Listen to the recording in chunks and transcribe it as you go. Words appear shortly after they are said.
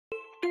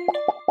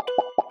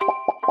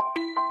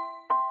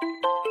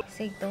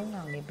Say don't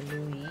on the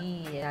blue,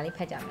 Rally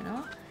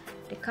Pajamino.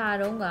 The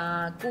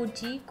caronga,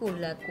 Gucci,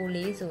 Gula,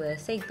 Gulis, or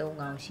say don't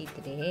on sheet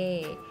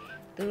today.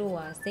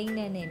 Turua, saying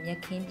the name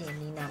Yakin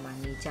Nina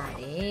Mani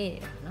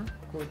Jade, no?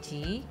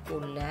 Gucci,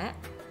 Gula.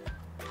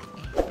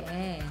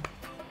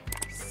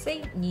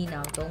 Say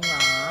Nina don't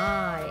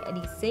lie. And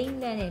he's saying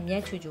the name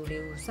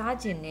Yachuju,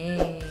 Sergeant.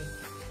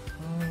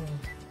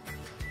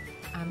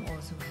 I'm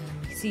also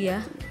hungry. See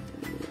ya?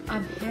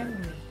 I'm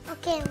hungry.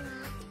 Okay, Ma.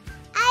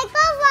 I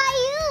go for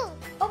you.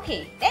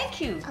 Okay,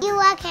 thank you. You're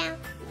welcome.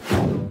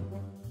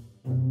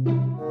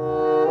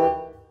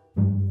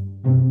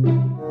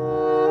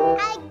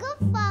 I go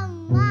for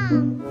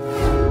Mom.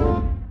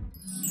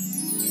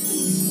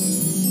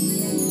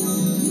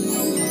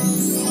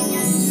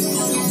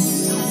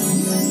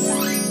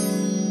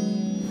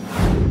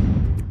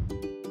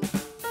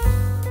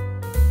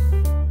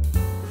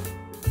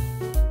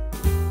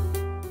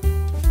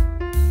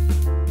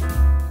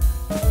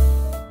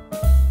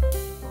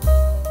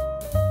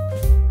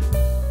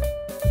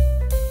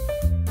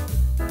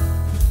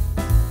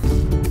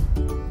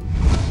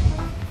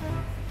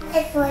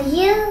 It's for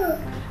you.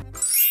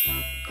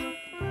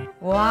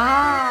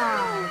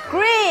 Wow,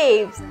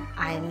 grapes!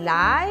 I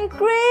like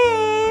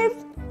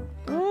grapes.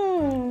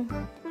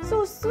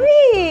 So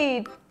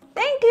sweet.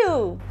 Thank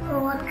you. You're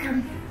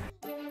welcome.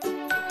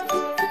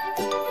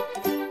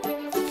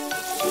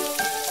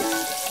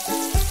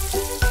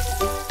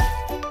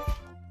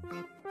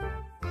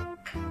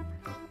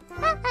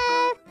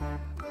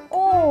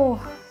 Oh,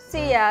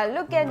 Sia,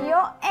 look at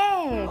your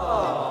egg.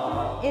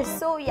 It's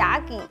so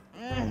yucky.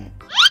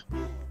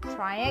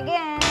 Try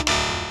again.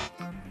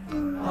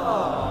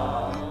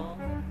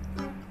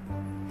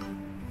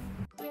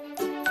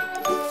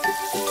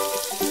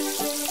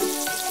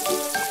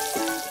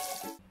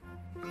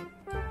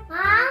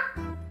 Mom,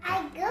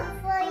 I go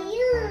for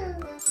you.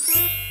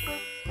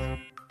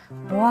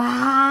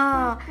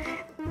 Wow.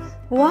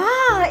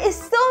 Wow, it's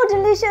so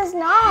delicious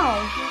now.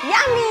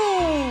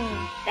 Yummy.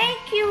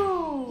 Thank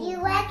you.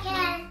 You're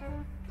welcome.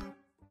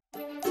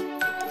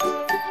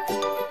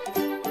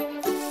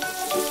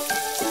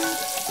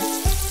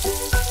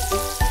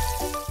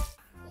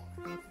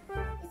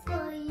 It's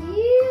for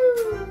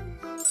you.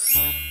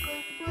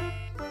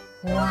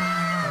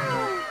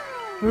 Wow.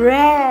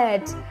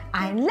 Bread.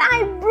 I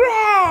like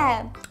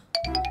bread.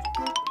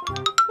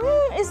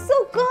 It's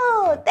so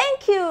good.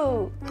 Thank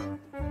you.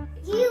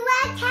 You're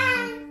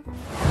welcome.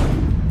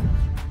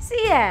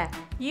 Sia,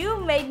 you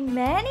made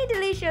many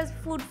delicious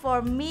food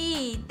for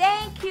me.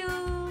 Thank you.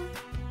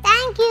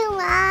 Thank you,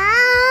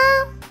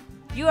 Mom.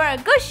 You are a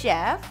good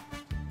chef.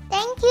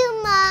 Thank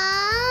you,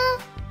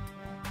 Mom.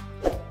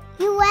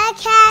 You're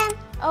welcome.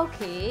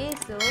 Okay,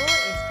 so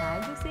it's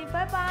time to say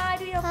bye-bye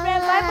to your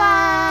friend.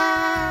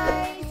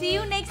 Bye-bye. See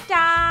you next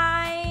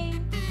time.